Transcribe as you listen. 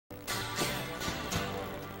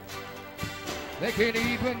They can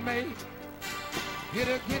even make it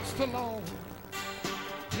against the law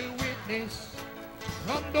to witness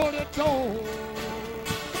from door to door.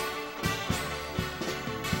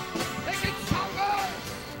 They can stop us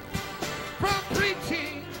from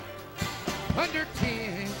preaching under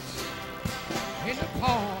tents in the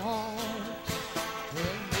parks.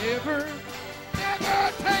 They'll never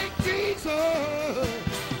take Jesus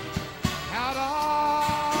out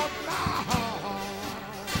of my heart.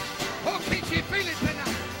 Oh, can't you feel it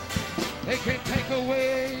tonight? They can take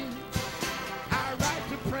away our right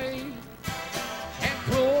to pray and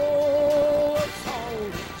throw us all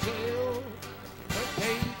in jail, but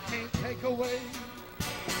they can't take away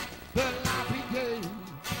the life He gave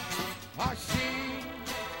or sing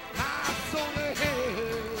my soul to hell.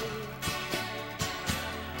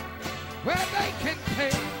 Well, they can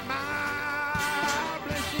take my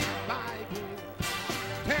blessed Bible,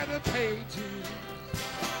 tear the pages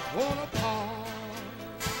all apart.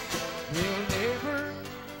 They'll never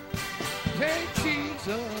take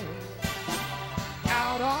Jesus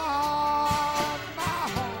out of my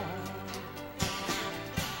heart.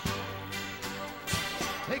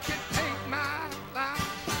 They can take my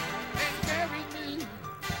life and bury me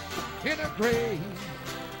in a grave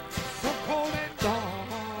so cold and dark.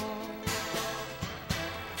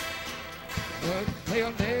 But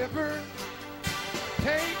they'll never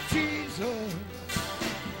take Jesus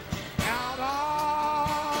out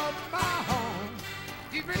of my heart.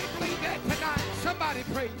 Do you really believe that tonight? Somebody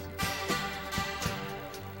praise.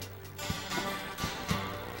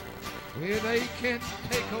 Well, they can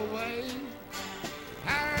take away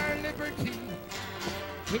our liberty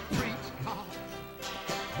to preach God's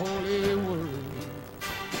holy word.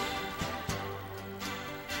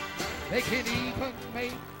 They can even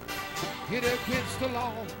make it against the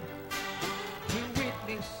law to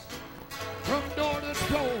witness from door to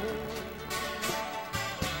door.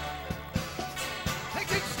 They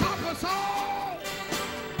can stop us all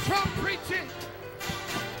from preaching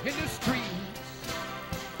in the streets,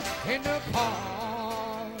 in the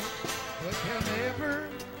park, but they'll never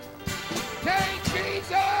take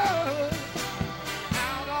Jesus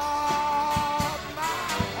out of my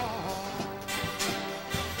heart.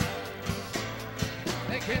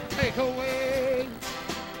 They can take away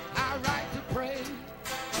our right to pray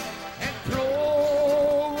and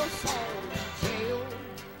throw us all in jail.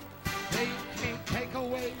 They can't take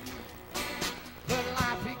away the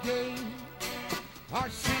life He gave or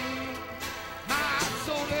sing my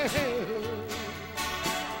soul to hell.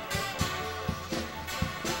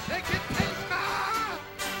 They can take my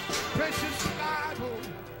precious Bible,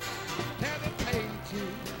 tear the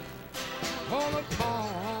pages all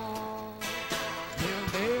apart. They'll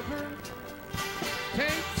never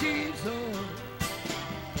take Jesus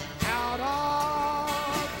out of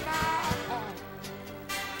my heart.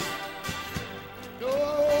 No,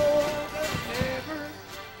 they'll never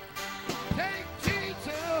take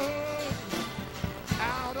Jesus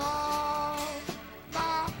out of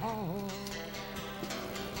my heart.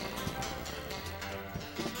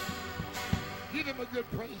 Give Him a good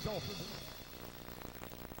praise offering.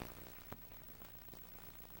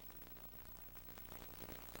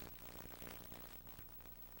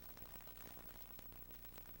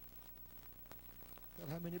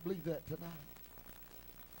 How many believe that tonight?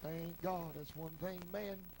 Thank God. That's one thing.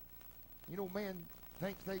 Man, you know, man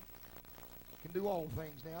thinks they can do all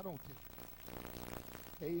things now, don't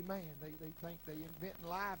they? Amen. They think they inventing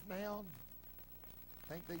life now.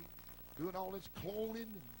 Think they doing all this cloning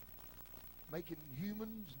and making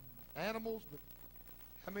humans and animals. But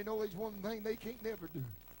how many know there's one thing they can't never do?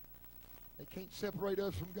 They can't separate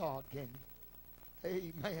us from God, can you?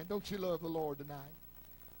 Amen. Don't you love the Lord tonight?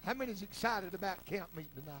 How many is excited about camp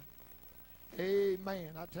meeting tonight? Amen.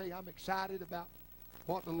 I tell you, I'm excited about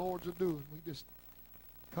what the Lord's are doing. We just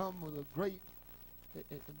come with a great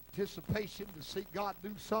anticipation to see God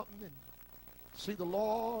do something and see the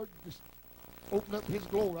Lord just open up His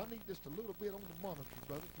glory. I need just a little bit on the monitor,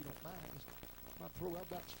 brother, if you don't mind. Just my throat, I've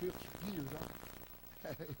got filled some gears.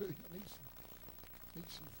 Hallelujah. I need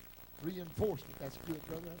some reinforcement. That's good,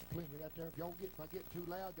 brother. That's plenty right there. If I get too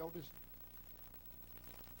loud, y'all just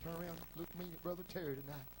turn around and look mean at Brother Terry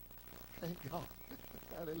tonight. Thank God.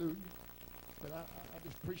 Hallelujah. But I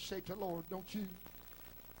just appreciate the Lord, don't you?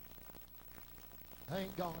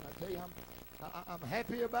 Thank God. I tell you, I'm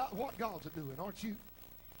happy about what God's doing, aren't you?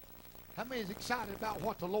 How many is excited about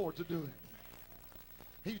what the Lord's doing?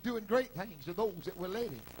 He's doing great things to those that will let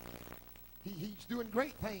Him. He's doing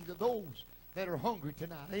great things to those that are hungry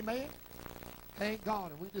tonight. Amen? Thank God.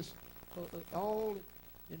 And we just all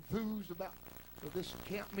enthused about this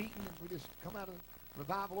camp meeting, and we just come out of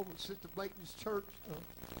revival over at Sister Blaken's church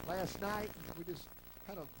last night. And we just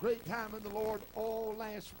had a great time in the Lord all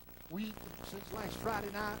last week. Since last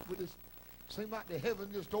Friday night, we just seemed like the heaven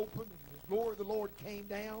just opened and the glory of the Lord came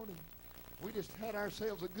down. And we just had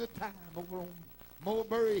ourselves a good time over on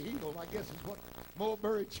Mulberry Hill, I guess is what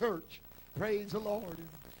Mulberry Church. Praise the Lord. And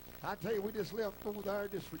I tell you, we just left over there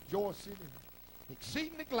just rejoicing and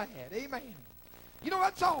exceedingly glad. Amen. You know,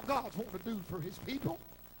 that's all God's wanting to do for his people.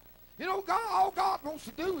 You know, all God wants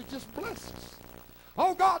to do is just bless us.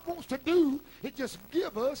 All God wants to do is just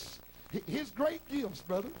give us his great gifts,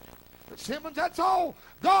 brother. But Simmons, that's all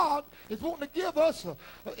God is wanting to give us,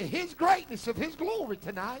 his greatness of his glory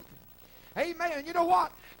tonight. Amen. You know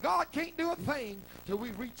what? God can't do a thing till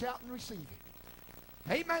we reach out and receive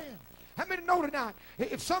it. Amen. How many know tonight,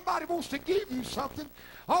 if somebody wants to give you something,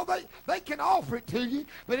 they can offer it to you,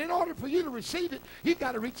 but in order for you to receive it, you've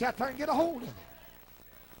got to reach out there and get a hold of it.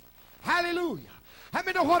 Hallelujah. How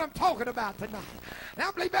many know what I'm talking about tonight? And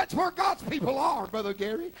I believe that's where God's people are, Brother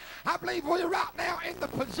Gary. I believe we're right now in the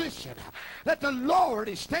position that the Lord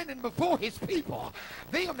is standing before his people.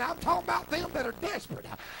 Them, now I'm talking about them that are desperate.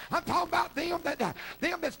 I'm talking about them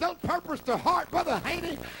that's done purpose their heart, Brother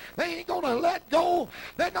Haney. They ain't going to let go.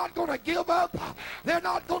 They're not going to give up. They're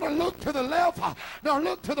not going to look to the left nor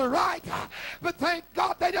look to the right. But thank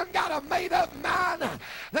God they done got a made up mind.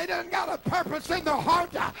 They done got a purpose in their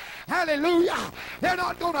heart. Hallelujah. They're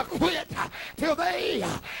not going to quit till they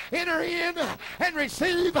enter in and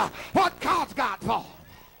receive what God's got for them.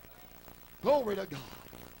 Glory to God.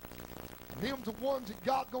 Them's the ones that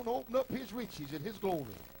God's going to open up his riches and his glory.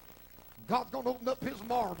 God's going to open up his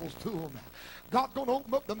marvels to them. God's going to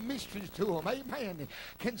open up the mysteries to them. Amen.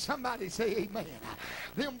 Can somebody say amen?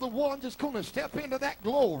 Them the ones that's going to step into that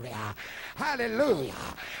glory. Hallelujah.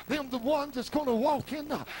 Them the ones that's going to walk in,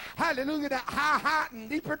 hallelujah, that high height and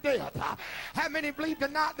deeper depth. How many believe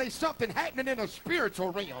tonight there's something happening in a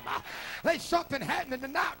spiritual realm? There's something happening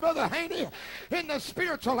tonight, Brother Haney, in the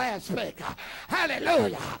spiritual aspect.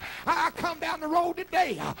 Hallelujah. I come down the road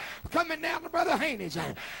today, coming down to Brother Haney's,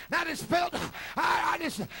 and I just felt,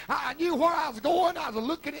 I knew where I was going. I was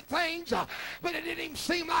looking at things, but it didn't even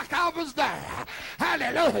seem like I was there.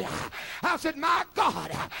 Hallelujah. I said, my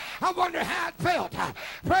God, I wonder how it felt,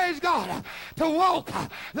 praise God, to walk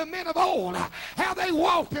the men of old, how they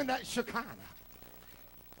walked in that Shekinah.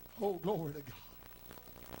 Oh, glory to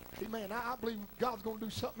God. Amen. I believe God's going to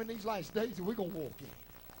do something in these last days that we're going to walk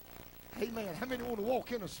in. Amen. How many want to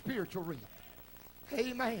walk in a spiritual realm?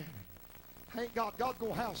 Amen. Thank God. God's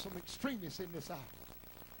going to have some extremists in this hour.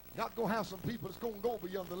 God's going to have some people that's going to go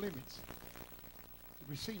beyond the limits to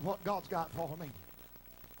receive what God's got for them.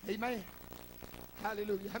 Amen.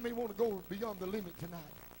 Hallelujah. How many want to go beyond the limit tonight?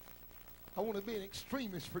 I want to be an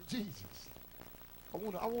extremist for Jesus. I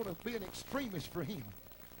want to be an extremist for him.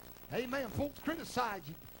 Amen. Folks criticize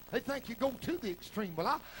you. They think you go to the extreme.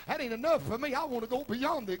 Well, that ain't enough for me. I want to go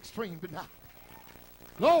beyond the extreme tonight.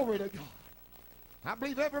 Glory to God. I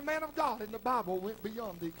believe every man of God in the Bible went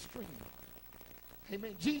beyond the extreme.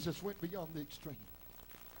 Amen. Jesus went beyond the extreme.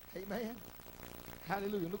 Amen.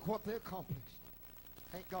 Hallelujah. Look what they accomplished.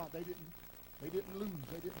 Thank God they didn't lose.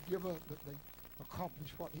 They didn't give up, but they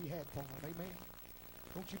accomplished what he had for them. Amen.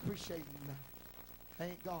 Don't you appreciate him tonight?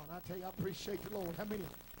 Thank God. I tell you, I appreciate the Lord. How many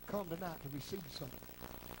come tonight to receive something?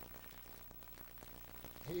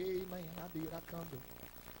 Amen. I did. I come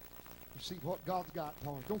to see what God's got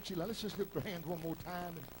for us. Don't you? Let's just lift our hands one more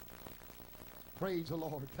time and praise the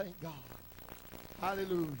Lord. Thank God.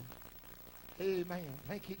 Hallelujah. Amen.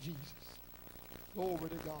 Thank you, Jesus. Glory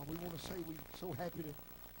to God. We want to say we're so happy to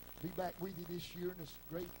be back with you this year in this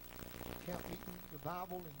great camp meeting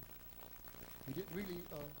revival. And we didn't really,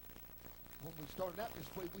 when we started out this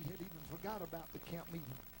way, we had even forgot about the camp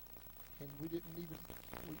meeting. And we didn't even,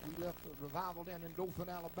 we left a revival down in Dothan,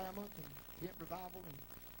 Alabama, and camp revival, and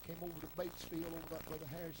came over to Batesville, over there by the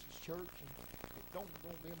Harris's church, and it dawned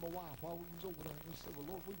on me and my wife while we was over there. And we said, well,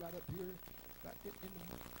 Lord, we right up here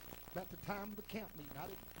about the time of the camp meeting. I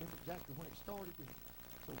didn't remember exactly when it started. And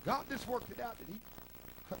so God just worked it out that he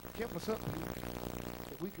kept us up here,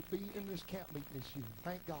 that we could be in this camp meeting this year.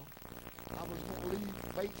 Thank God. I was going to leave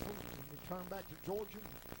Batesville and return back to Georgia.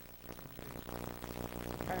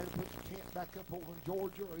 Prepared to put the tent back up over in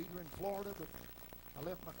Georgia or either in Florida, but I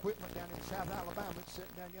left my equipment down in South Alabama. It's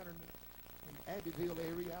sitting down yonder in the Abbeville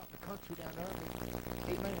area out in the country down there.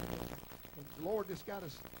 And, amen. And the Lord just got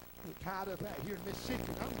us tied up out here in Mississippi.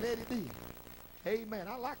 And I'm glad he did. Amen.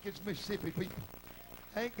 I like his Mississippi people.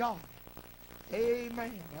 Thank God.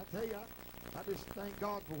 Amen. I tell you, I just thank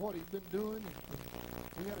God for what he's been doing.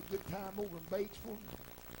 And we had a good time over in Batesville.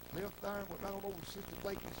 Left there, went down over to Sister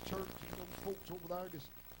Blake's church, and those folks over there just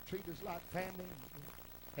treated us like family.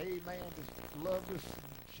 And, amen. Just loved us,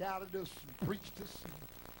 and shouted us, and preached us.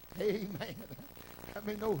 And, amen. I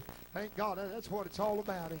mean, no, thank God. That's what it's all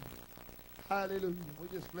about. Hallelujah.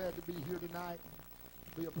 We're just glad to be here tonight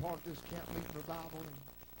and be a part of this camp meeting revival. And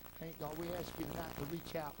thank God. We ask you tonight to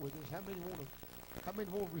reach out with us. How many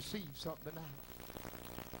want to receive something tonight?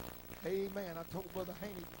 Amen. I told Brother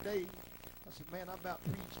Haney today, I said, man, I'm about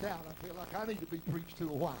preached out. I feel like I need to be preached to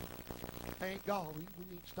a while. Thank God. We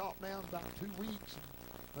ain't stopped now in about 2 weeks.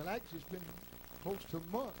 Well, actually, it's been close to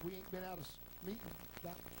a month. We ain't been out of meeting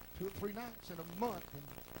about 2 or 3 nights in a month. And,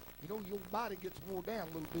 you know, your body gets wore down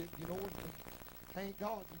a little bit, you know. And thank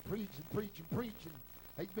God, you preach and preach and preach. And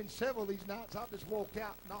there's been several of these nights I just walked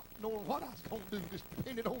out not knowing what I was going to do, just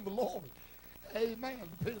depending on the Lord. Amen.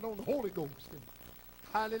 Depending on the Holy Ghost. And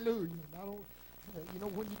hallelujah. And I don't, you know,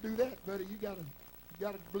 when you do that, buddy, you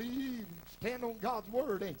gotta believe and stand on God's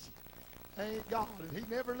word, ain't you? Thank God. And he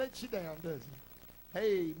never lets you down, does he?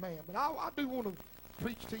 Amen. But I do want to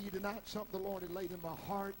preach to you tonight something the Lord had laid in my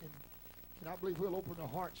heart, and I believe we'll open our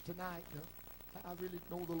hearts tonight. I really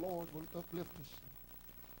know the Lord will uplift us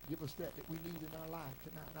and give us that we need in our life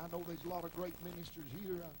tonight. And I know there's a lot of great ministers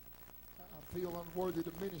here. I feel unworthy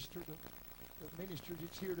to minister to the minister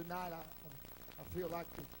that's here tonight. I feel like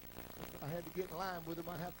if I had to get in line with them,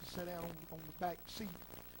 I'd have to sit down on the back seat.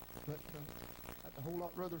 But I'd a whole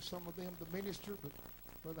lot rather some of them to minister. But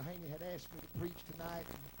Brother Haney had asked me to preach tonight.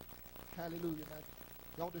 And hallelujah. And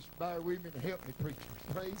y'all just bear with me and help me preach.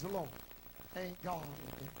 Praise the Lord. Thank God.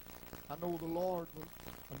 And I know the Lord will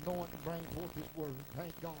anoint and bring forth his word.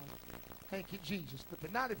 Thank God. Thank you, Jesus. But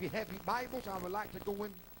tonight, if you have your Bibles, I would like to go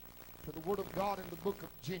into the word of God in the book of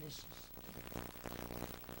Genesis.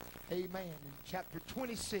 Amen. In chapter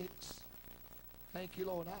 26. Thank you,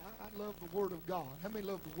 Lord. I love the word of God. How many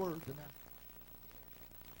love the word tonight?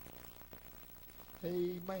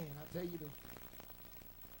 Amen. I tell you,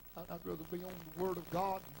 I'd rather be on the word of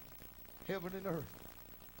God than heaven and earth.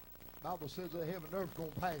 The Bible says that heaven and earth is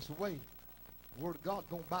going to pass away. The word of God is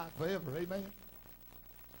going to abide forever. Amen.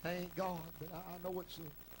 Thank God. But I know it's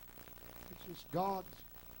just God's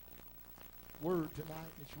word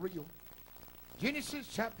tonight. It's real. Genesis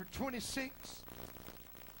chapter 26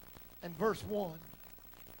 and verse 1.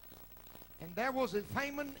 And there was a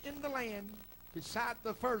famine in the land beside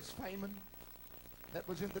the first famine that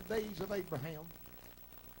was in the days of Abraham.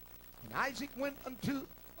 And Isaac went unto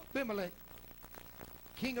Abimelech,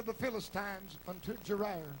 king of the Philistines, unto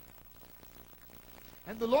Gerar.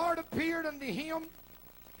 And the Lord appeared unto him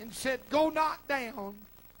and said, Go not down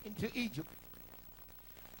into Egypt.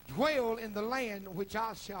 Dwell in the land which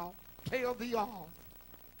I shall tell thee of.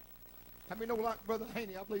 I mean, like Brother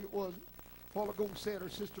Haney, I believe it was, a while ago said, or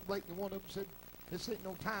Sister Blakely, one of them said, this ain't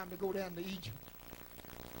no time to go down to Egypt.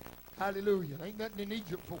 Hallelujah. Ain't nothing in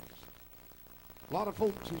Egypt, folks. A lot of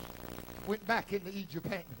folks went back into Egypt,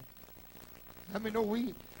 haven't they? I mean,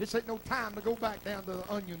 no, this ain't no time to go back down to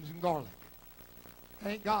the onions and garlic.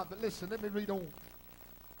 Thank God. But listen, let me read on.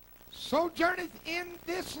 Sojourneth in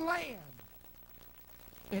this land,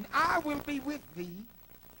 and I will be with thee,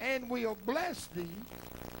 and will bless thee,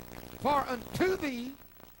 for unto thee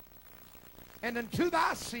and unto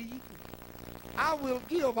thy seed I will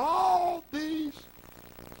give all these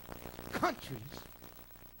countries,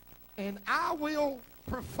 and I will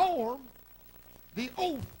perform the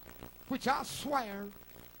oath which I swear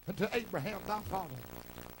unto Abraham thy father.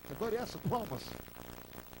 But buddy, that's a promise.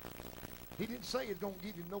 He didn't say he's going to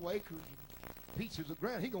give him no acres and pieces of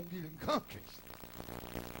ground. He's going to give him countries.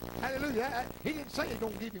 Hallelujah. He didn't say he's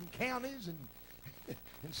going to give him counties and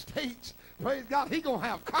states. Praise God. He's going to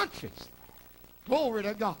have countries. Glory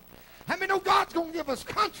to God. How many know God's going to give us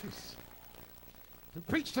countries to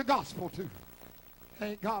preach the gospel to?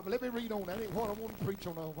 Thank God. But let me read on. That ain't what I want to preach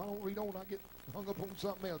on. If I don't read on, I get hung up on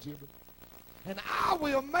something else here. And I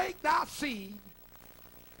will make thy seed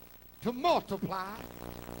to multiply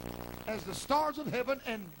as the stars of heaven,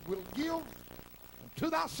 and will give to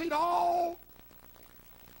thy seed all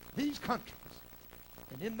these countries.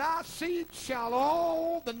 And in thy seed shall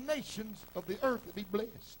all the nations of the earth be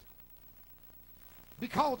blessed.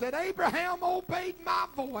 Because that Abraham obeyed my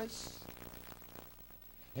voice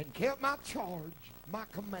and kept my charge, my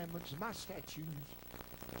commandments, my statutes,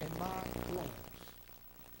 and my laws.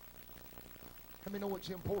 How many know it's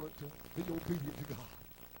important to be obedient to God?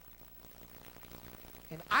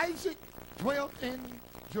 And Isaac dwelt in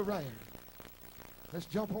Gerar. Let's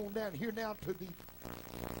jump on down here now to the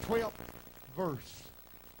 12th verse.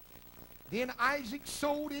 Then Isaac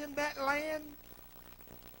sowed in that land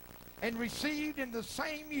and received in the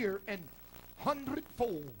same year an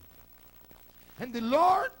hundredfold. And the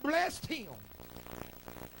Lord blessed him.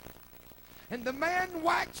 And the man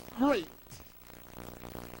waxed great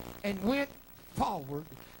and went forward.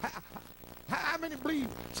 How many believe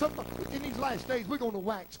in these last days we're going to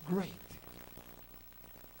wax great?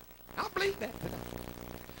 I believe that tonight.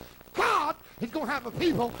 God is going to have a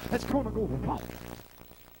people that's going to go forward.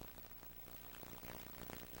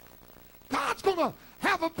 God's going to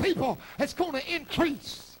have a people that's going to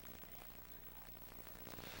increase.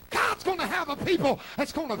 God's going to have a people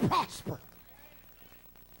that's going to prosper.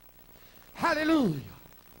 Hallelujah.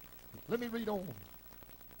 Let me read on.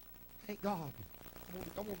 Thank God.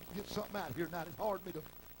 I want to get something out here tonight. It's hard for me to,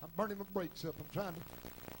 I'm burning my brakes up. I'm trying to,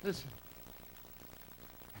 listen.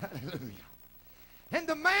 Hallelujah. And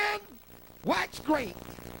the man waxed great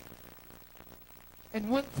and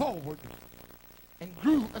went forward and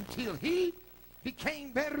grew until he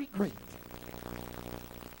became very great.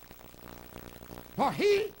 For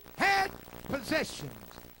he had possessions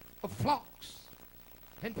of flocks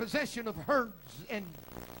and possession of herds and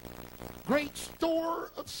great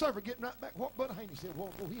store of servants. Getting right back what Brother Haney said.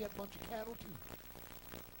 Well, he had a bunch of cattle too.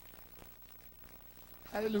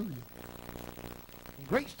 Hallelujah. And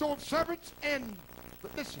great store of servants and,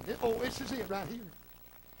 but listen, this is it right here.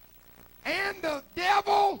 And the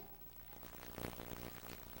devil,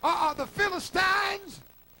 the Philistines,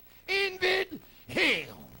 envied him.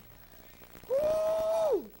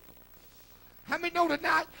 Woo! How many know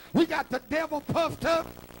tonight we got the devil puffed up?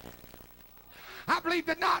 I believe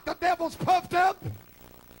tonight the devil's puffed up.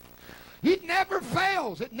 It never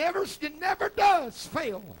fails. It never does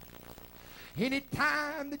fail.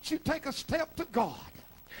 Anytime that you take a step to God,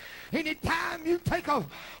 anytime you take a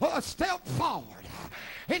step forward,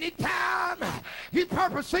 anytime you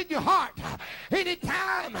purpose in your heart,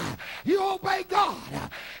 anytime you obey God,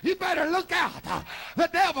 you better look out. The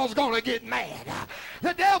devil's going to get mad.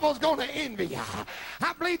 The devil's going to envy you.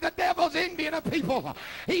 I believe the devil's envying the people,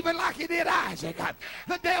 even like he did Isaac.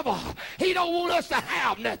 The devil, he don't want us to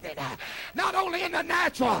have nothing. Not only in the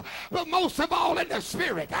natural, but most of all in the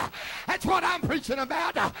spirit. That's what I'm preaching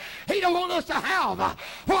about. He don't want us to have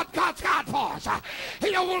what God's got for us.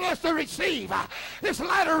 He don't want us to receive this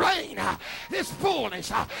latter rain, this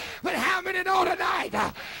fullness. But how many know tonight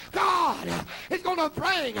God is going to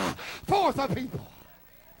bring forth a people?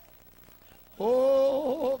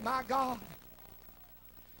 Oh, my God.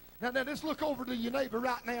 Now, just look over to your neighbor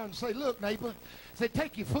right now and say, look, neighbor, say,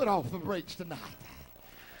 take your foot off the brakes tonight.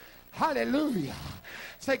 Hallelujah.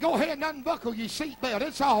 Say, go ahead and unbuckle your seatbelt.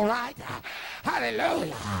 It's all right.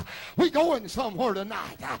 Hallelujah. We going somewhere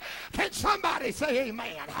tonight. Can somebody say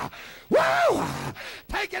amen? Woo!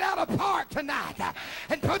 Take it out of park tonight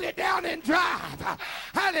and put it down and drive.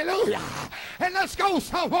 Hallelujah. And let's go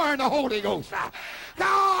somewhere in the Holy Ghost.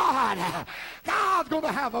 God's going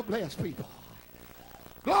to have a blessed people.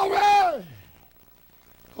 Glory!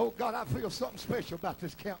 Oh, God, I feel something special about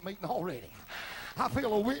this camp meeting already. I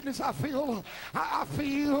feel a witness. I feel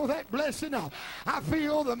that blessing. I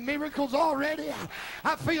feel the miracles already.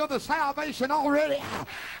 I feel the salvation already.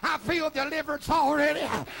 I feel deliverance already.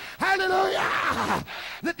 Hallelujah.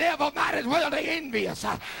 The devil might as well envy us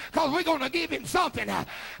because we're going to give him something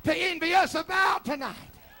to envy us about tonight.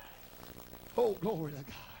 Oh, glory to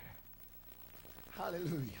God.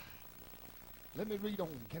 Hallelujah. Let me read on.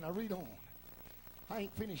 Can I read on? I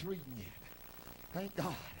ain't finished reading yet. Thank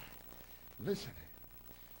God. Listen,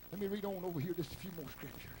 let me read on over here just a few more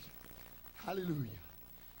scriptures. Hallelujah.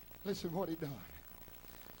 Listen what he done.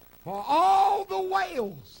 For all the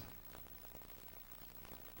wells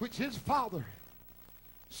which his father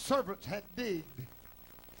servants had digged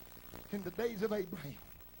in the days of Abraham,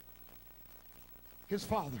 his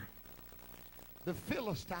father, the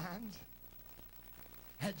Philistines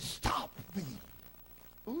had stopped them.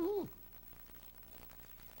 Ooh.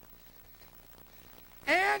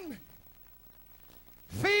 And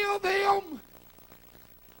fill them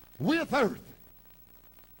with earth.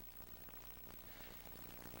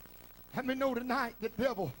 How many know tonight the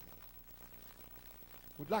devil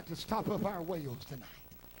would like to stop up our wells tonight?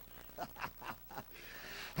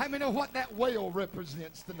 How many know what that well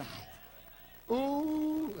represents tonight?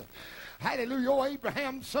 Ooh. Hallelujah. Oh,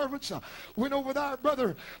 Abraham's servants went over there,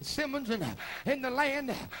 Brother Simmons, in the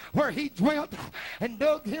land where he dwelt and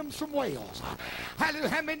dug him some wells. Hallelujah.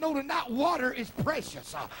 How many know tonight water is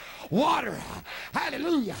precious? Water,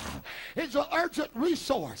 hallelujah, is an urgent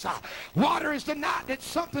resource. Water is tonight, it's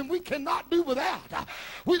something we cannot do without.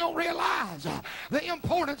 We don't realize the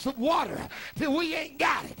importance of water till we ain't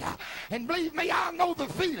got it. And believe me, I know the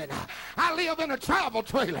feeling. I live in a travel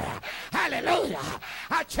trailer. Hallelujah.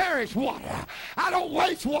 I cherish water. I don't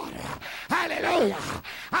waste water. Hallelujah.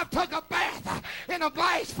 I've took a bath in a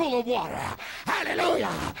glass full of water.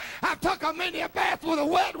 Hallelujah. I've took a mini bath with a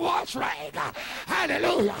wet wash rag.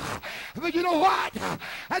 Hallelujah. But you know what?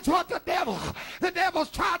 That's what the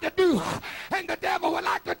devil's tried to do. And the devil would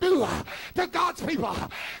like to do to God's people.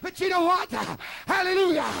 But you know what?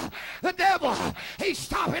 Hallelujah. The devil, he's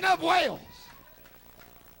stopping up wells.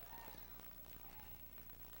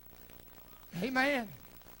 Amen.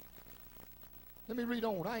 Let me read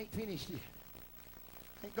on. I ain't finished yet.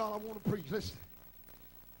 Thank God I want to preach. Listen.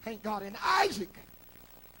 Thank God. And Isaac.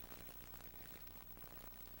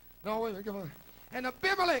 No, wait a minute. And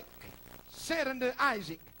Abimelech said unto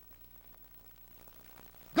Isaac,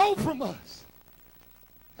 go from us.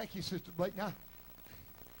 Thank you, Sister Blake. Now,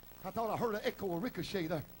 I thought I heard an echo, a ricochet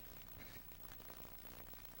there.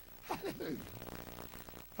 Hallelujah.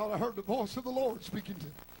 Thought I heard the voice of the Lord speaking to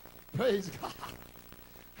me. Praise God.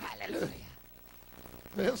 Hallelujah.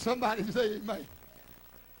 Well, somebody say amen.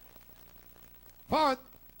 For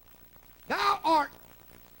thou art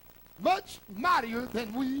much mightier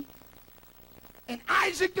than we. And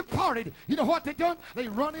Isaac departed. You know what they done? They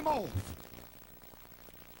run him off.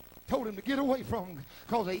 Told him to get away from him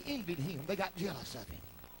because they envied him. They got jealous of him.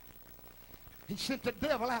 He sent the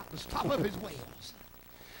devil out to stop up his wells.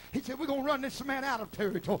 He said, we're going to run this man out of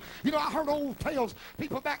territory. You know, I heard old tales.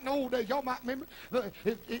 People back in the old days, y'all might remember,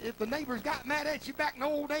 if the neighbors got mad at you back in the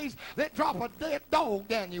old days, they'd drop a dead dog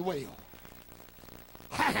down your well.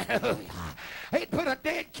 Hallelujah. They'd put a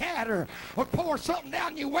dead cat or pour something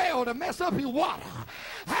down your well to mess up your water.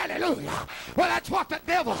 Hallelujah. Well, that's what the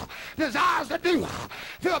devil desires to do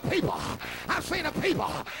to a people. I've seen a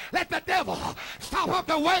people let the devil stop up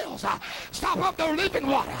the wells, stop up the living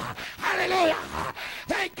water. Hallelujah.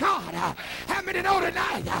 Thank God. How many know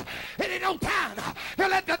tonight it ain't no time to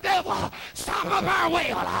let the devil stop up our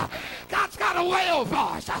well? God's got a well for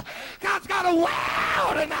us. God's got a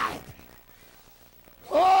well tonight.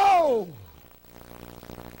 Oh!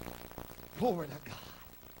 Glory to God.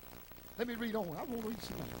 Let me read on. I want to read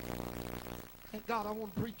some more. Thank God I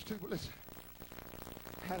want to preach too, but listen.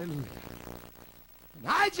 Hallelujah. And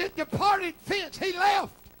Isaac departed thence. He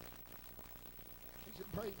left. He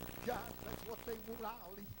said, praise God, that's what they want,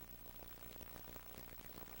 I'll leave.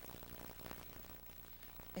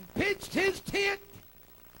 And pitched his tent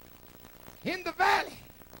in the valley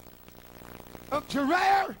of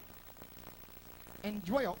Gerar and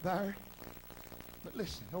dwelt there. But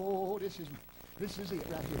listen, oh, this is it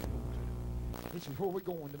right here. This is where we're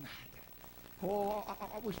going tonight. Oh,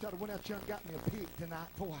 I wish I'd have went out there and got me a pig tonight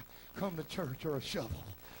before I come to church, or a shovel.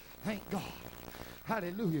 Thank God.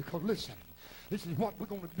 Hallelujah. Because listen, this is what we're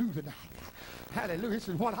going to do tonight. Hallelujah. This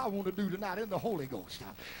is what I want to do tonight in the Holy Ghost.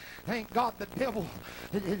 Thank God the devil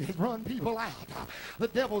has run people out. The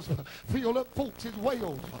devil's filled up folks'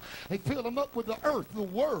 wells. They fill them up with the earth, the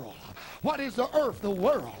world. What is the earth? The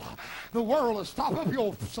world. The world will stop up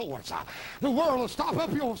your source. The world will stop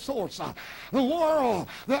up your source. The world,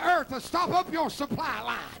 the earth will stop up your supply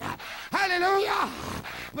line. Hallelujah.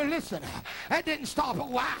 But listen, that didn't stop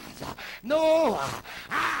Wise. No,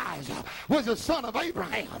 Isaac was the son of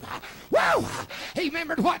Abraham. Woo! He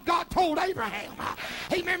remembered what God told Abraham.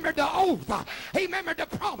 He remembered the oath. He remembered the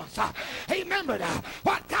promise. He remembered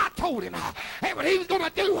what God told him and what he was going to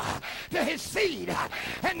do to his seed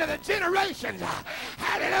and to the generations.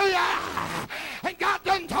 Hallelujah. And God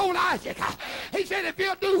done told Isaac, he said, if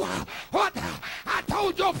you'll do what I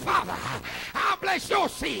told your father, I'll bless your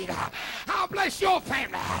seed. I'll bless your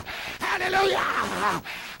family. Hallelujah.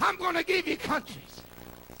 I'm going to give you countries.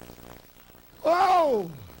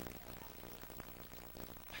 Oh.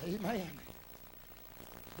 Amen.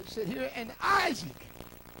 It said here, and Isaac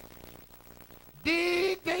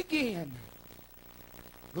digged again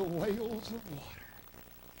the wells of water.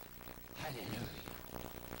 Hallelujah.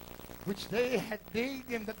 Which they had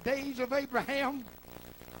digged in the days of Abraham,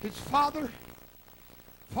 his father,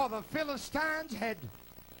 for the Philistines had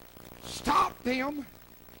stopped them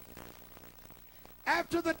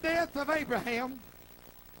after the death of Abraham,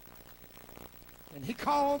 and he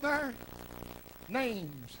called their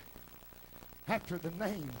names after the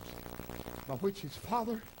names by which his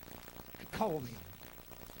father had called him.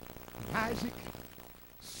 And Isaac's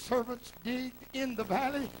servants digged in the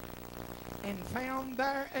valley and found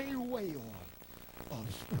there a well of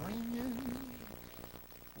springing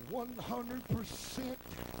 100%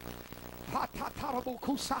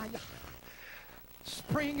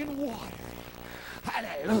 springing water.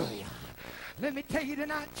 Hallelujah. Let me tell you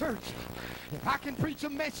tonight, church, If I can preach a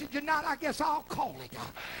message tonight, I guess I'll call it.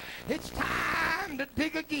 It's time to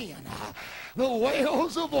dig again. The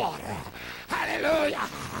wells of water. Hallelujah.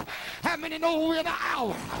 How many know we're in the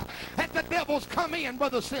hour that the devil's come in,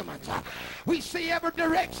 Brother Simmons? We see every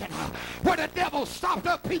direction where the devil stopped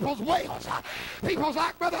up people's wells. People's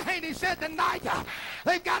like Brother Haney said tonight,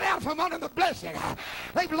 they've got out from under the blessing.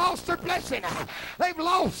 They've lost their blessing. They've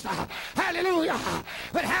lost. Hallelujah.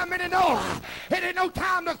 But how many know it ain't no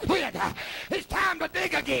time to quit? It's time to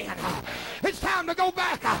dig again. It's time to go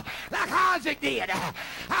back like Isaac did.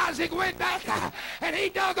 Isaac went back and he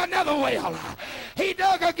dug another well. He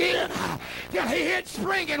dug again till he hit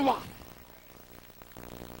springing water.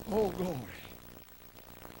 Oh, glory.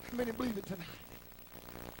 How many believe it tonight?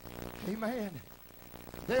 Amen.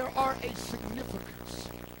 There are a significance.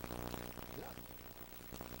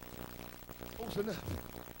 Close enough.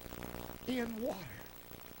 In water.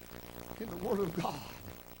 In the Word of God.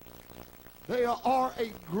 They are a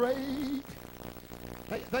great,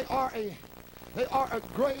 they are a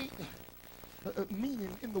great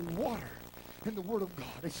meaning in the water, in the Word of God.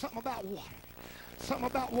 There's something about water. Something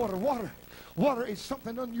about water. Water is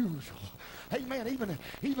something unusual. Amen.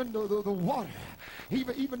 Even the water,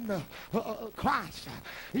 even Christ,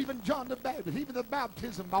 even John the Baptist, even the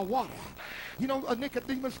baptism by water. You know,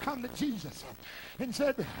 Nicodemus come to Jesus and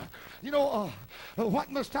said,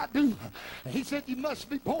 what must I do? He said, you must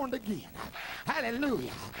be born again.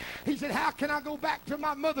 Hallelujah. He said, how can I go back to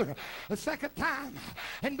my mother a second time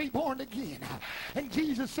and be born again? And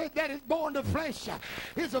Jesus said, that is born of flesh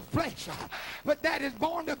is of flesh, but that is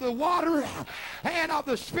born of the water and of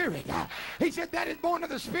the Spirit. He said, that is born of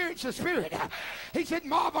the Spirit's the Spirit. He said,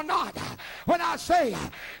 marvel not when I say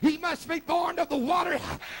he must be born of the water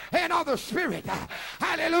and of the Spirit.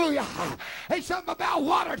 Hallelujah. There's something about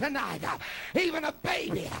water tonight. Even a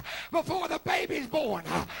baby, before the baby's born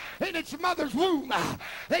in its mother's womb,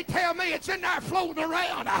 they tell me it's in there floating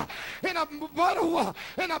around in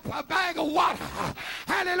a bag of water.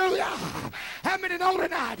 Hallelujah. How many know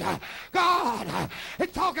tonight God is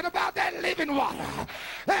talking about that living water?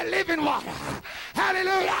 That living water.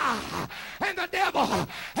 Hallelujah. And the devil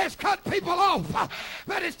has cut people off,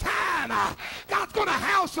 but it's time. God's going to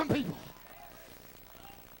house some people.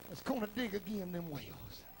 It's going to dig again them wells.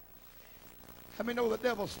 How many know the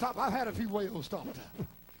devil stopped? I've had a few wells stopped up.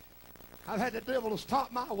 I've had the devil to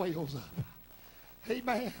stop my wells up.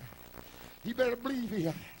 Amen. You better believe he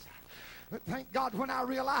has. But thank God when I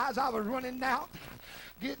realized I was running out,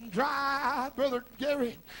 getting dry, Brother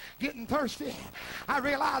Gary, getting thirsty, I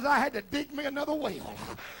realized I had to dig me another well.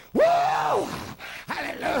 Woo!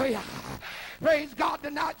 Hallelujah. Praise God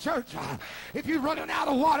tonight, church. If you're running out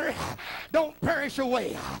of water, don't perish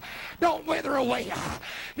away. Don't wither away.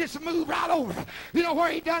 Just move right over. You know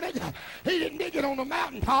where he done it? He didn't dig it on the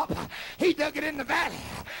mountaintop. He dug it in the valley.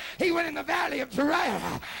 He went in the valley of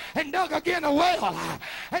Jerah and dug again a well.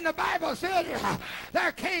 And the Bible said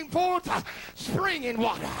there came forth springing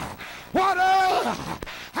water. Water!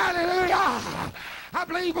 Hallelujah! I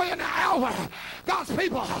believe we're in the hour God's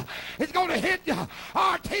people is going to hit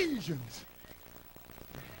artesians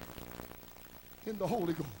in the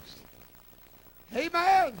Holy Ghost.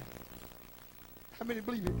 Amen. How many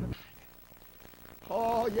believe it tonight?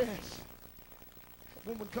 Oh, yes. A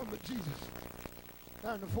woman come to Jesus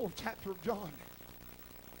down in the 4th chapter of John.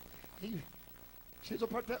 She's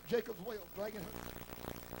up at Jacob's well, dragging her.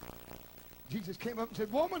 Jesus came up and said,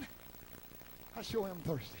 woman, I sure am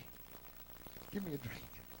thirsty. Give me a drink.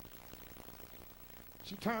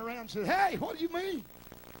 She turned around and said, hey, what do you mean?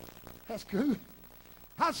 That's good.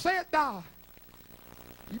 I said thou,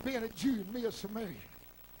 you being a Jew and me a Samaritan.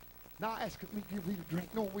 Now asking me to give thee a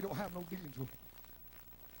drink, knowing we don't have no dealings with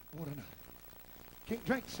one another. Can't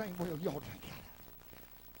drink the same well y'all drink out of.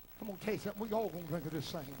 I'm going to tell you something. We all going to drink of this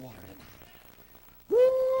same water tonight.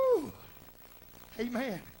 Woo!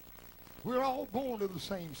 Amen. We're all born of the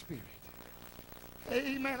same Spirit.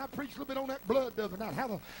 Amen. I preached a little bit on that blood the other night.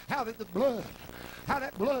 How that the blood,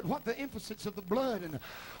 what the emphasis of the blood and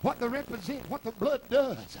what the represent, what the blood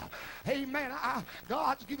does. Amen.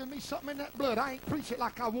 God's given me something in that blood. I ain't preach it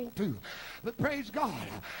like I want to. But praise God.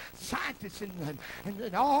 Scientists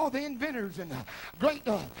and all the inventors and great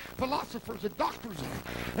philosophers and doctors,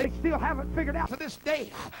 they still haven't figured out to this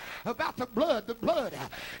day about the blood. The blood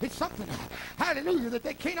is something, hallelujah, that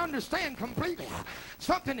they can't understand completely.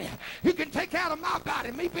 Something you can take out of my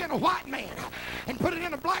body, me being a white man, and put it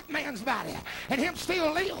in a black man's body, and him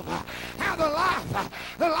still live. How the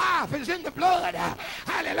life is in the blood.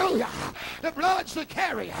 Hallelujah. The blood's the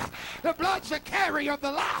carrier. The blood's the carrier of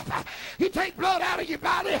the life. You take blood out of your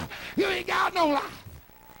body, you ain't got no life.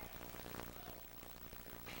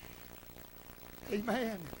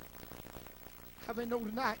 Amen. How many know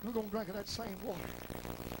tonight we're going to drink of that same water?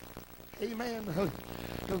 Amen. Because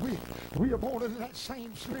we are born of that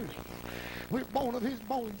same spirit. We're born of his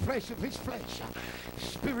bone, flesh of his flesh,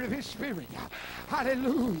 spirit of his spirit.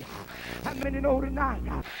 Hallelujah. How many know tonight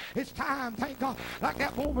it's time, thank God, like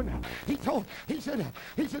that woman, he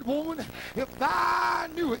said, woman, if thou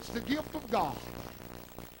knew it's the gift of God,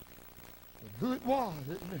 who it was,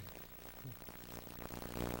 isn't it?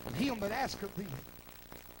 And him that asketh thee,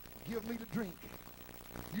 give me to drink,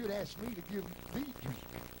 you'd ask me to give thee drink.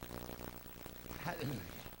 Hallelujah.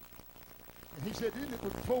 And he said, then it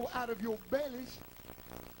would flow out of your bellies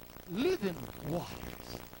living waters.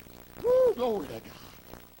 Woo, glory to God.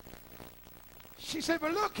 She said,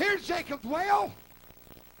 but look, here's Jacob's well.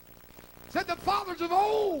 Said the fathers of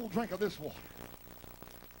old drank of this water.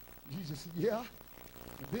 Jesus said, yeah.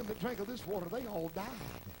 And them that drank of this water, they all died.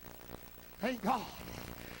 Thank God.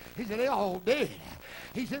 He said, they all dead.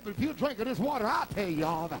 He said, but if you drink of this water, I tell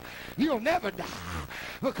y'all, you'll never die,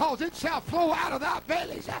 because it shall flow out of thy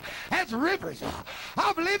bellies as rivers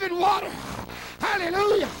of living water.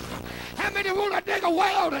 Hallelujah. How many want to dig a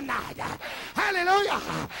well tonight? Hallelujah.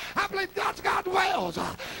 I believe God's got wells.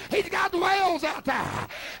 He's got wells out there.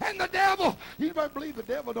 And the devil, you better believe the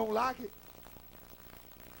devil don't like it.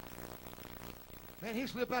 Man, he'll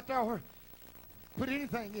slip out there or put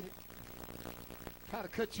anything in it. Try to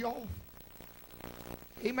cut you off.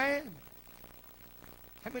 Amen.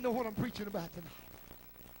 How many know what I'm preaching about tonight?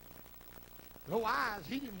 No eyes,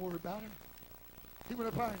 he didn't worry about him. He went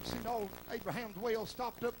up there and seen all Abraham's wells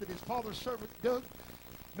stopped up that his father's servant dug.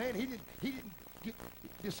 Man, he didn't get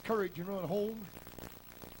discouraged and run home.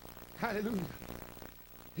 Hallelujah.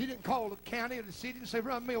 He didn't call the county or the city and say,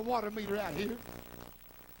 run me a water meter out here.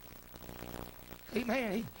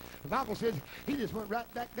 Amen. The Bible says he just went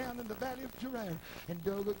right back down in the valley of Jerome and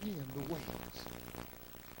dug again the wells.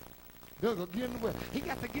 Dug again the wells. He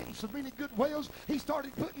got to getting so many good wells, he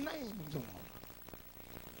started putting names on them.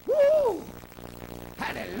 Woo!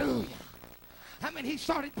 Hallelujah. I mean, he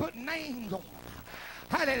started putting names on them.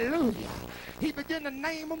 Hallelujah. He began to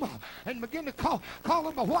name them and began to call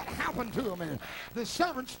them what happened to them. And the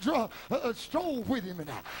servants strove with him. And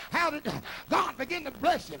how did God begin to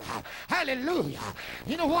bless him? Hallelujah.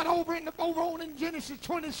 You know what? Over on in Genesis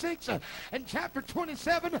 26 and chapter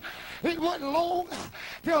 27, it wasn't long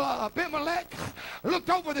till Abimelech looked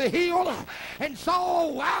over the hill and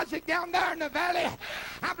saw Isaac down there in the valley.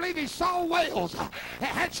 I believe he saw wells that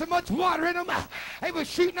had so much water in them, they was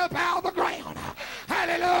shooting up out of the ground.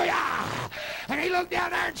 Hallelujah. And he looked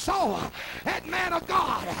down there and saw that man of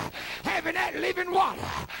God having that living water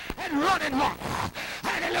and running water.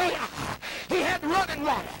 Hallelujah. He had running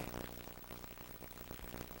water.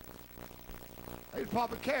 They was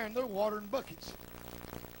probably carrying their water in buckets.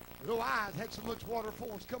 Little eyes had so much water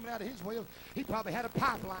force coming out of his well, he probably had a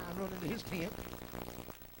pipeline running to his tent.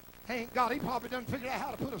 Thank God, he probably done figured out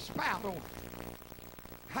how to put a spout on it.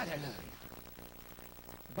 Hallelujah.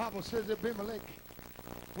 The Bible says that Abimelech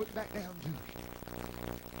went back down to it.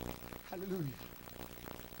 Hallelujah.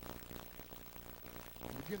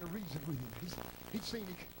 And began to reason with him.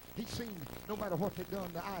 He'd seen no matter what they'd done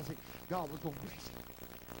to Isaac, God was going to bless him.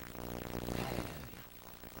 Hallelujah.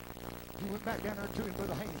 He went back down there to him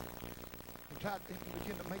with a hand and tried to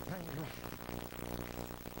begin to make things right.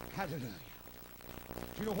 Hallelujah.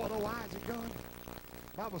 Do you know what old Isaac done?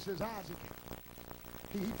 The Bible says Isaac,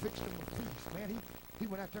 he fixed him a feast, man. He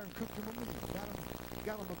went out there and cooked him a meal,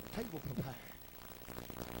 got him a table prepared.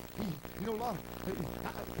 You know, a lot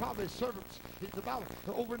of, probably the servants, the Bible,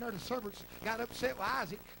 over in there, the servants got upset with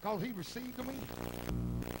Isaac because he received them in.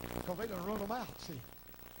 Because they done run them out, see.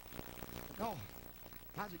 No,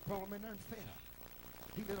 Isaac brought them in there and fed them.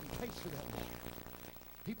 He let them taste of that water.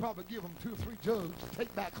 He probably give them 2 or 3 jugs to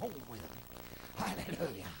take back home with him.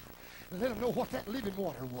 Hallelujah. Let them know what that living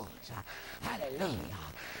water was. Hallelujah.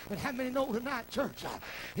 But how many know tonight, church,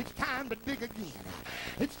 it's time to dig again.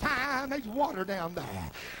 It's time. There's water down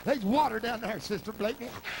there. There's water down there, Sister Blakeney.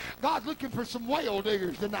 God's looking for some well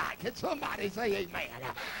diggers tonight. Can somebody say amen?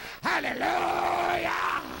 Hallelujah.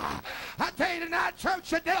 I tell you tonight, church,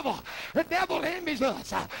 the devil envies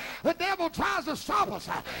us. The devil tries to stop us.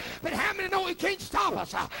 But how many know he can't stop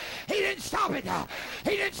us? He didn't stop it.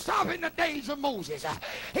 He didn't stop it in the days of Moses.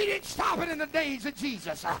 He didn't stop it in the days of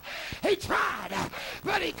Jesus. He tried,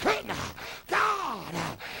 but he couldn't.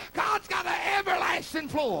 God's got an everlasting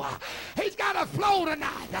flow. He's got a flow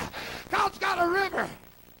tonight. God's got a river.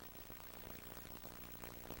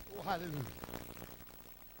 Oh, hallelujah.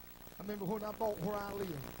 I remember when I bought where I live,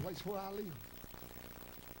 the place where I live.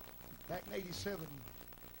 Back in 87,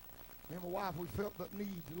 Me and my wife, we felt that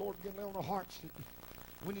need. The Lord began to lay on our hearts that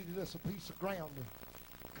we needed us a piece of ground to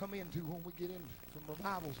come into when we get into some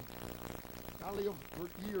revivals. I lived for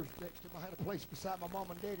years next to them. I had a place beside my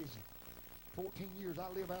mom and daddy's. 14 years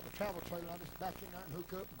I lived out in a travel trailer. I just back in there and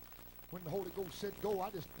hook up. And when the Holy Ghost said go, I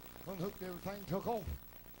just unhooked everything and took off.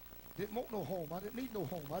 Didn't want no home. I didn't need no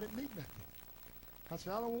home. I didn't need nothing. I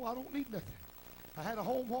said, I don't need nothing. I had a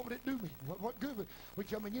home. What would it do me? What good would it?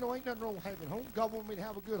 Which, I mean, you know, ain't nothing wrong with having a home. God wanted me to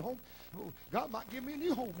have a good home. God might give me a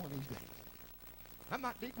new home one of these days. I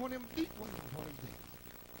might dig one of them deep ones one of these days.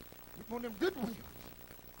 Get one of them good ones.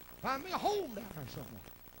 Find me a home down there somewhere.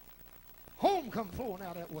 Home come flowing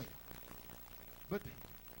out that way. But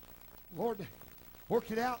Lord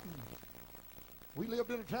worked it out, and we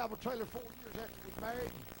lived in a travel trailer 4 years after we was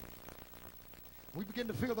married. We began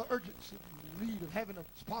to feel the urgency and need of having a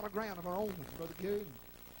spot of ground of our own, Brother Gary.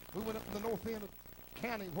 We went up to the north end of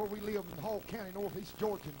county where we live in Hall County, northeast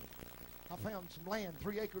Georgia. I found some land,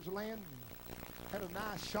 3 acres of land, and had a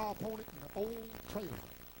nice shop on it and an old trailer.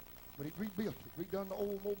 But it rebuilt it, redone the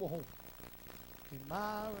old mobile home. And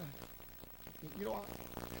you know,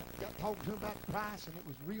 I got talking to him about the price, and it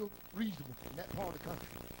was real reasonable in that part of the country.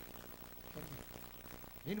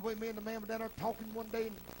 And anyway, me and the man were down there talking one day,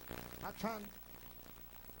 and I tried and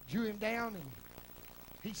drew him down, and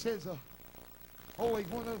he says, oh, wait,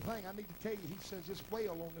 one other thing I need to tell you. He says, this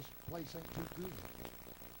well on this place ain't too good.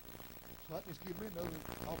 So that just gives me another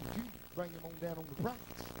opportunity to bring him on down on the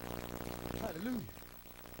price. Hallelujah.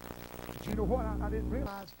 But you know what? I didn't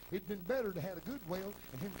realize it'd been better to have a good well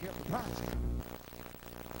and him kept the price.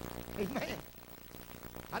 Amen.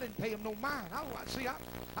 I didn't pay him no mind.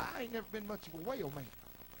 I ain't never been much of a whale man.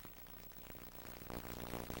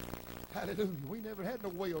 Hallelujah. We never had no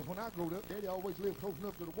whales when I growed up. Daddy always lived close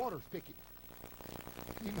enough to the water spigot.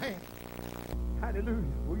 Amen. Hallelujah.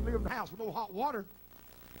 We lived in a house with no hot water,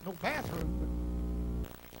 no bathroom. But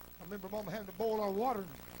I remember Mama having to boil our water and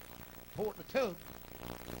pour it in the tub.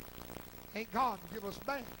 Thank God to give us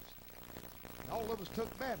baths. And all of us took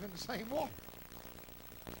a bath in the same water.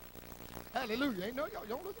 Hallelujah. Ain't no, y'all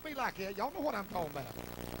don't look at me like that. Y'all know what I'm talking about.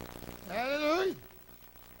 Hallelujah.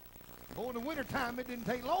 Oh, in the wintertime, it didn't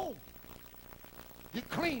take long. Get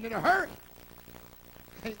clean in a hurry.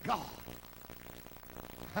 Thank God.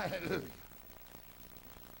 Hallelujah.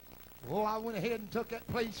 Well, I went ahead and took that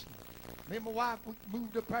place. Me and my wife, we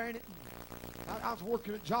moved up there in it. I was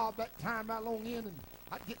working a job that time right long in, and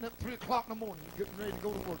I'd getting up 3 o'clock in the morning, getting ready to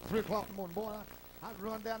go to work. 3 o'clock in the morning, boy, I'd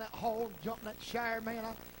run down that hall and jump in that shower, man.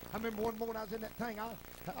 I remember one morning I was in that thing.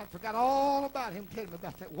 I forgot all about him telling me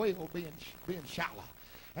about that well being shallow.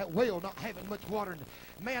 That well not having much water in it.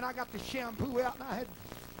 Man, I got the shampoo out, and I had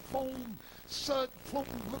foam, sud,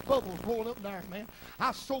 floating bubbles rolling up there, man.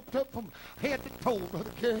 I soaked up from head to toe,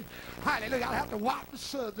 Brother Gary. Hallelujah. I'd have to wipe the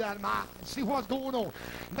suds out of my eyes and see what's going on.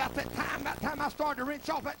 About that time I started to wrench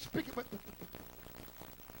off that spigot, but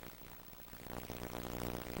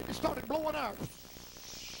it started blowing out.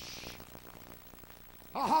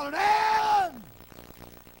 I hollered, "Aaron!"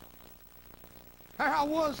 There I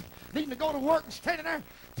was, needing to go to work and standing there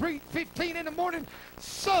 3:15 in the morning,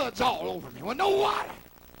 suds all over me with no water.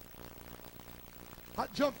 I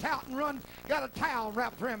jumped out and run, got a towel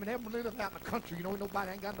wrapped around me. Everyone lived out in the country, you know,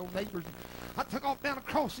 nobody ain't got no neighbors. I took off down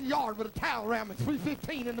across the yard with a towel around me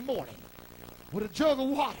 3:15 in the morning with a jug of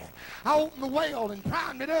water. I opened the well and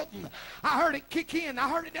primed it up, and I heard it kick in. I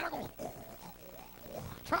heard it then I go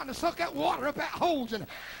trying to suck that water up that hose, and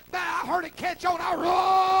I heard it catch on. I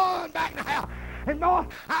run back in the house. And boy,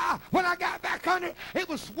 when I got back under it, it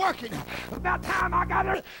was working. About time I got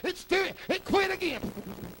it, it quit again.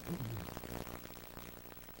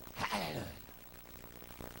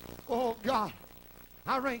 Oh, God.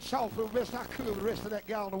 I wrenched off the best I could the rest of that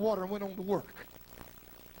gallon of water and went on to work.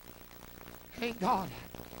 Thank God.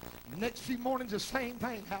 The next few mornings, the same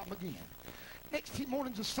thing happened again. Next few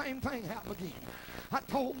mornings, the same thing happened again. I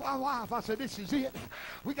told my wife, I said, this is it.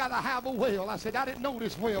 We got to have a well. I said, I didn't know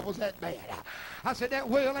this well was that bad. I said, that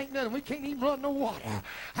well ain't nothing. We can't even run no water.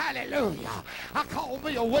 Hallelujah. I called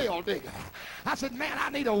me a well digger. I said, man, I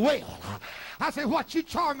need a well. I said, what, you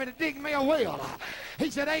charge me to dig me a well? He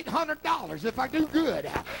said, $800 if I do good.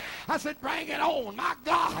 I said, bring it on. My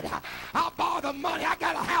God, I'll borrow the money. I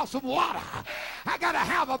got a house of water. I got to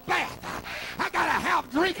have a bath. I got to have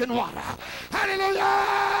drinking water.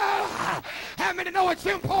 Hallelujah. How many know it's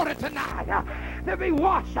important tonight to be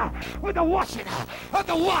washed with the washing of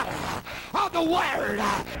the water of the Word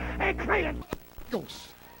and clean Ghost.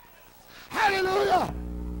 Hallelujah.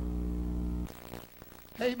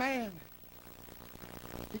 Amen.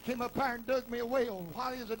 He came up there and dug me a well.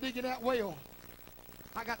 While he was digging that well,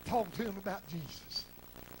 I got to talk to him about Jesus.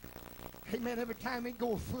 Amen. Every time he'd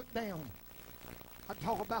go a foot down, I'd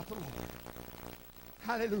talk about the Lord.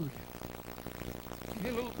 Hallelujah. In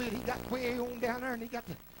a little bit, he got way on down there, and he got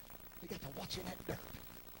to watching that dirt.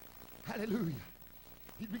 Hallelujah.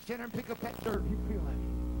 He'd reach down there and pick up that dirt. He'd feel like it.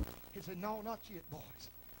 He'd say, no, not yet, boys.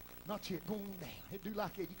 Not yet. Go on down. He'd do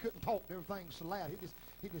like that. You couldn't talk to everything so loud.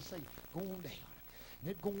 He'd just say, go on down. And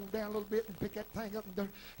he'd go on down a little bit and pick that thing up, and dirt.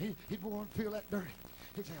 He'd go and feel that dirt.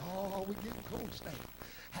 He'd say, oh, we're getting close now.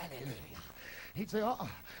 Hallelujah. He'd say,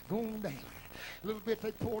 go on down. A little bit,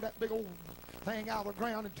 they'd pull that big old thing out of the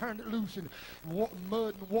ground and turned it loose, and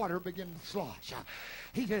mud and water began to slosh.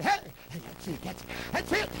 He said, hey,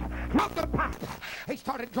 that's it. Drop the pipe. He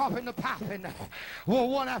started dropping the pipe in there. Well,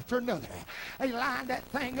 one after another. He lined that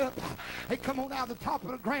thing up. He come on out of the top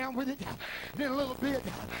of the ground with it. Then a little bit,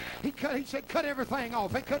 he said, cut everything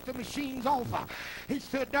off. They cut the machines off. He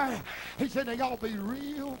stood there. He said, now y'all be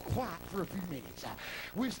real quiet for a few minutes.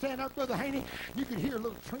 We stand up, Brother Haney. You could hear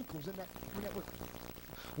little trinkles in that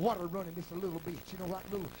water running just a little bit, you know, like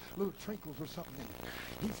little trinkles or something in it.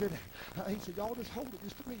 He said, y'all just hold it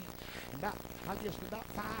just a minute. And I guess in about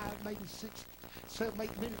 5, maybe 6, 7,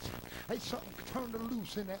 8 minutes, hey, something turned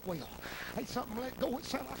loose in that well. Hey, something let go. It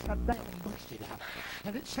sounded like a dam busted.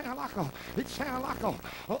 And it sounded like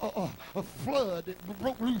a flood that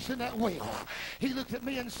broke loose in that well. He looked at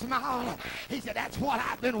me and smiled. He said, that's what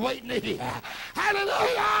I've been waiting to hear.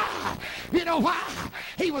 Hallelujah! You know why?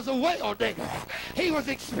 He was a well digger. He was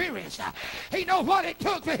experienced. He knew what it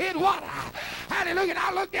took to hit water. Hallelujah. And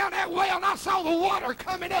I looked down that well and I saw the water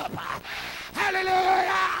coming up.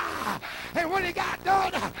 Hallelujah. And when he got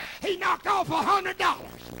done, he knocked off $100.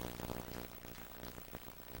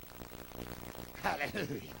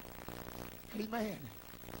 Hallelujah. Amen.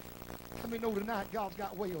 Let me know tonight God's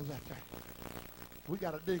got wells out there. We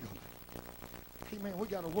got to dig them. Amen. We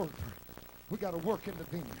got to work. We got to work in the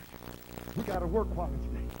vineyard. We got to work while it's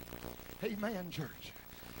day. Amen, church.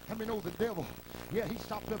 Let me know the devil, yeah, he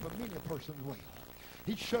stopped up a many person's well.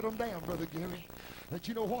 He shut them down, Brother Gary. But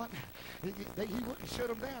you know what? He wouldn't shut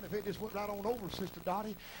them down if they just went right on over, Sister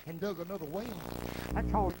Dottie, and dug another well.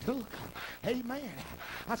 That's all it took. Amen.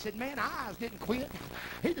 I said, man, eyes didn't quit.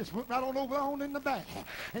 He just went right on in the back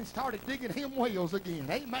and started digging him wells again.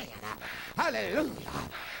 Amen. Hallelujah.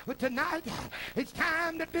 But tonight, it's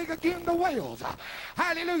time to dig again the wells.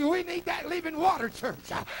 Hallelujah. We need that living water,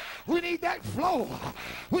 church. We need that flow.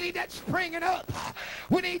 We need that springing up.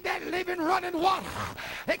 We need that living running water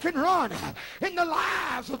that can run in the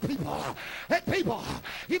lives of people. That people,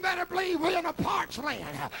 you better believe we're in a parched land.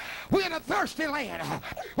 We're in a thirsty land.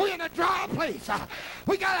 We're in a dry place.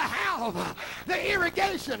 We got to have the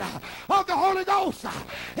irrigation of the Holy Ghost.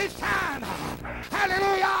 It's time.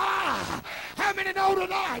 Hallelujah. How many know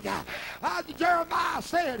tonight? Jeremiah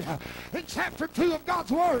said in chapter 2 of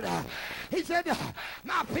God's Word, he said,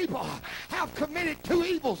 my people have committed 2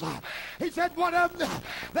 evils. He said one of them,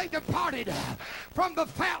 they departed from the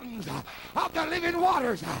fountains of the living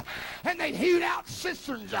waters, and they hewed out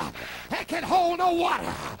cisterns that can hold no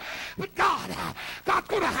water. But God's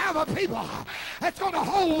going to have a people that's going to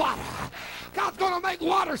hold water. God's going to make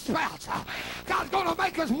water spouts. God's going to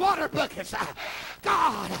make us water buckets.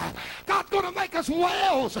 God's going to make us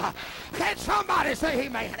wells. Can somebody say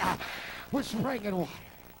amen? We're springing water.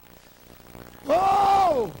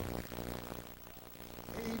 Oh!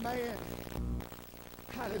 Amen.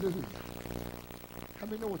 Hallelujah.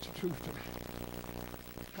 Let me know it's the truth tonight.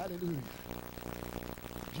 Hallelujah.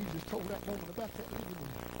 Jesus told that woman about that living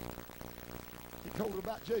well. He told her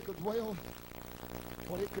about Jacob's well,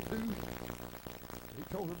 what it could do. He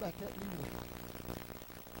told her about that new well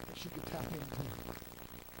that she could tap into.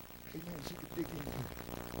 Amen. She could dig into.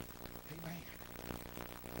 Amen.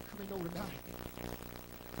 Let me know tonight.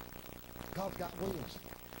 God's got wells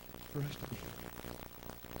for us to dig.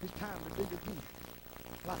 It's time to dig again,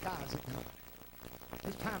 like Isaac did.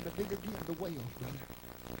 It's time to dig again the wells, brother,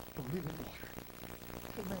 of living water.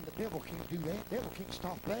 Amen. The devil can't do that. The devil can't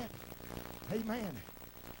stop that. Amen.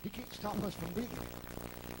 He can't stop us from digging.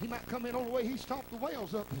 He might come in on the way he stopped the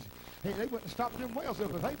wells up. Hey, they wouldn't stop them wells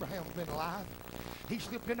up if Abraham's been alive. He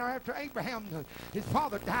slipped in there after Abraham, his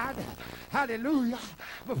father, died. Hallelujah.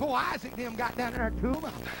 Before Isaac them got down there to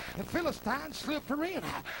him, the Philistines slipped her in.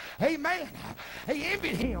 Amen. They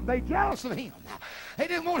envied him. They jealous of him. They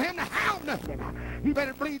didn't want him to have nothing. You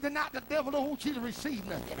better believe tonight the devil don't want you to receive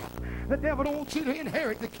nothing. The devil don't want you to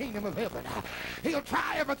inherit the kingdom of heaven. He'll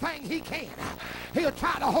try everything he can. He'll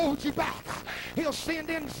try to hold you back. He'll send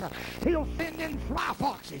in fly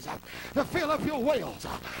foxes to fill up your wells.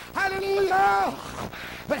 Hallelujah.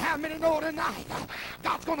 But how many know tonight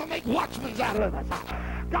God's going to make watchmen out of us?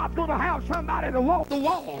 God's going to have somebody to walk the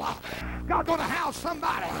wall. God's going to have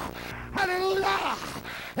somebody, hallelujah,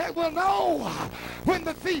 that will know when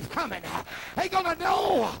the thief coming. They're going to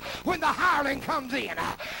know when the hireling comes in.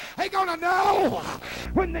 They're going to know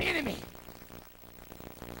when the enemy,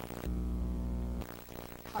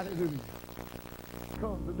 hallelujah,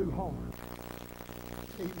 comes to do harm.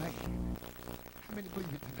 Amen. How many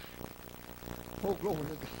believe it tonight? Oh, glory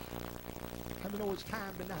to God. How many know it's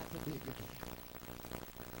time tonight to dig again?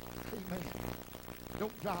 Amen.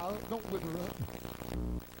 Don't dry up. Don't wither up.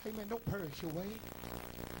 Amen. Don't perish away.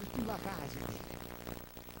 Just do like Isaac did.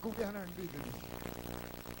 Go down there and dig again.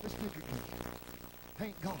 Let's dig again.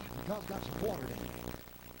 Thank God. God's got some water down there.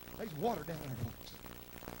 There's water down there, folks.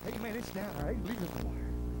 Amen. It's down there. Ain't leaving the water.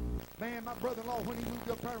 Man, my brother-in-law, when he moved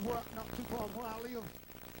up there not too far from where I live,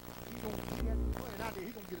 he had to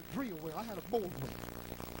get a drill well. I had a board well.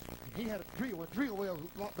 He had a drill well,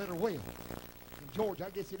 a lot better well. In Georgia, I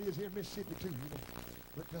guess it is here in Mississippi too, you know.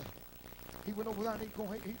 But he went over there and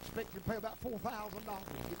he expected to pay about $4,000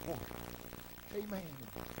 to get water. Amen.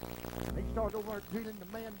 And they started over there drilling.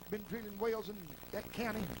 The man been drilling wells in that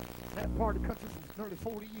county, that part of the country for nearly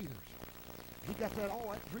 40 years. He got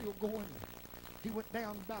all that drill going. He went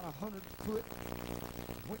down about 100 foot,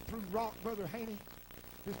 went through rock, Brother Haney.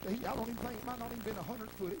 I don't even think it might not even been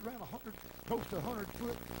 100 foot. It ran close to 100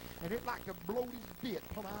 foot, and it like to blow his bit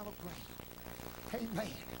plumb out of the ground.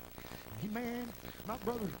 Amen. Man, my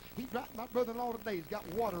brother-in-law today has got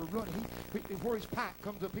water running. Where his pipe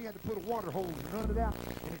comes up, he had to put a water hose and run it out,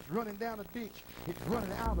 and it's running down a ditch. It's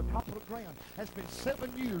running out of the top of the ground. That's been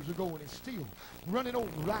 7 years ago, and it's still running over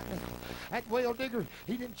right now. That well digger,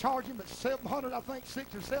 he didn't charge him but $600 or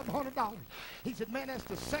 $700. He said, man, that's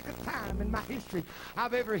the second time in my history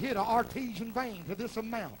I've ever hit an artesian vein to this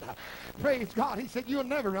amount. Praise God. He said, you'll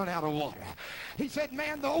never run out of water. He said,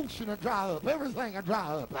 man, the ocean will dry up. Everything will dry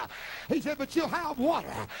up. He said, but you'll have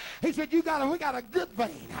water. He said, we got a good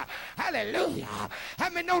vein. Hallelujah. How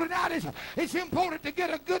many know tonight it's important to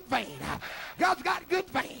get a good vein? God's got good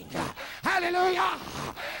veins. Hallelujah.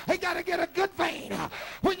 He got to get a good vein.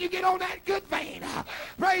 When you get on that good vein,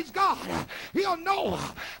 praise God, you'll know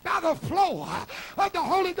by the flow of the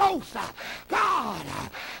Holy Ghost. God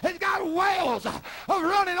has got wells of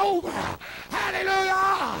running over.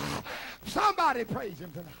 Hallelujah. Somebody praise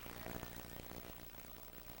him tonight.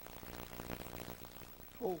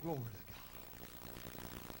 Oh, glory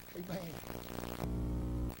to God. Amen.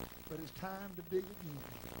 But it's time to dig again.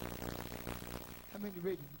 How many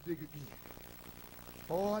ready to dig again?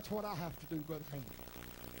 Oh, that's what I have to do, Brother Hank.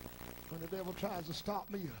 When the devil tries to stop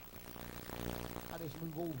me, I just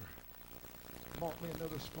move over. Mark me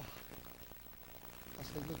another spot. I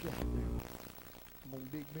say, look out, devil. I'm going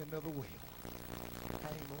to dig me another well. I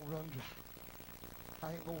ain't going to run dry.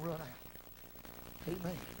 I ain't going to run out.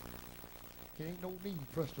 Amen. There ain't no need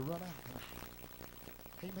for us to run out tonight.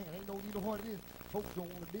 Amen. Ain't no, you know what it is? Folks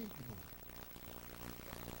don't want to dig anymore.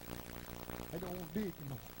 They don't want to dig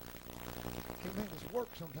anymore. Amen. It's work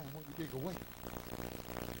sometimes when you dig away.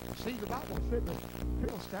 See, the Bible said the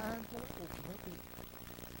Philistines won't dig.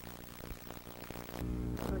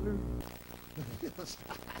 Hallelujah. The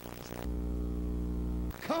Philistines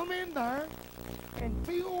come in there and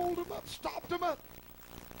filled them up, stopped them up,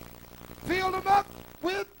 filled them up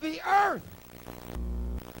with the earth.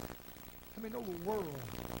 I mean, know the world,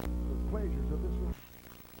 the pleasures of this life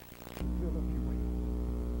fill up your way.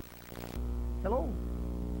 Hello?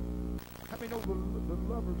 How many know the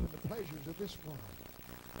lovers and the pleasures of this world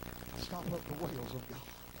stop up the wells of God?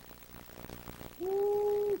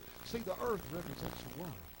 Woo! See, the earth represents the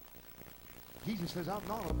world. Jesus says, I'm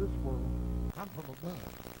not of this world. I'm from above.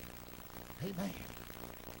 Amen.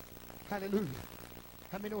 Hallelujah.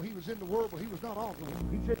 How many know he was in the world, but he was not of the world?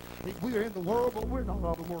 He said, we are in the world, but we're not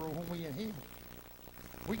of the world when we're in him.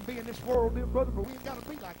 We can be in this world, dear brother, but we ain't got to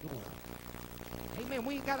be like the world. Amen.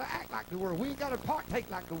 We ain't got to act like the world. We ain't got to partake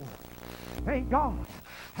like the world. Thank God.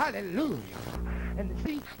 Hallelujah. And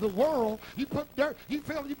see, the world, you put dirt, you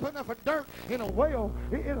feel you put enough of dirt in a well,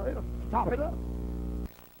 it'll stop it up.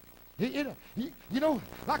 You know,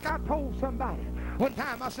 like I told somebody one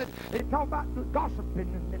time, I said, they talk about the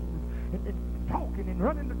gossiping and talking and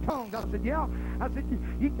running the tongues. I said, yeah. I said,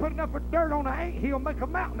 you put enough of dirt on an anthill, make a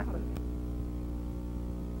mountain out of it.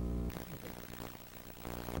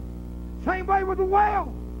 Same way with the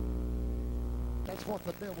well. That's what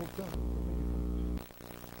the devil's done.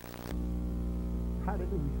 Hallelujah.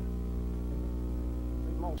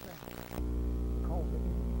 They lost out. Called it.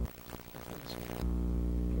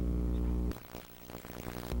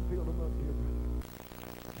 Filled them up here.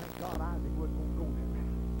 Thank God Isaac wasn't going to go there.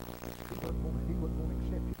 He wasn't going to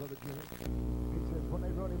accept you, Brother Jerry. He says, when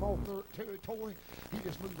they run territory, he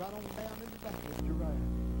just moved right on down in the back of Uriah.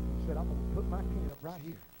 He said, I'm going to put my camp right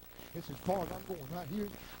here. It's as far as I'm going right here.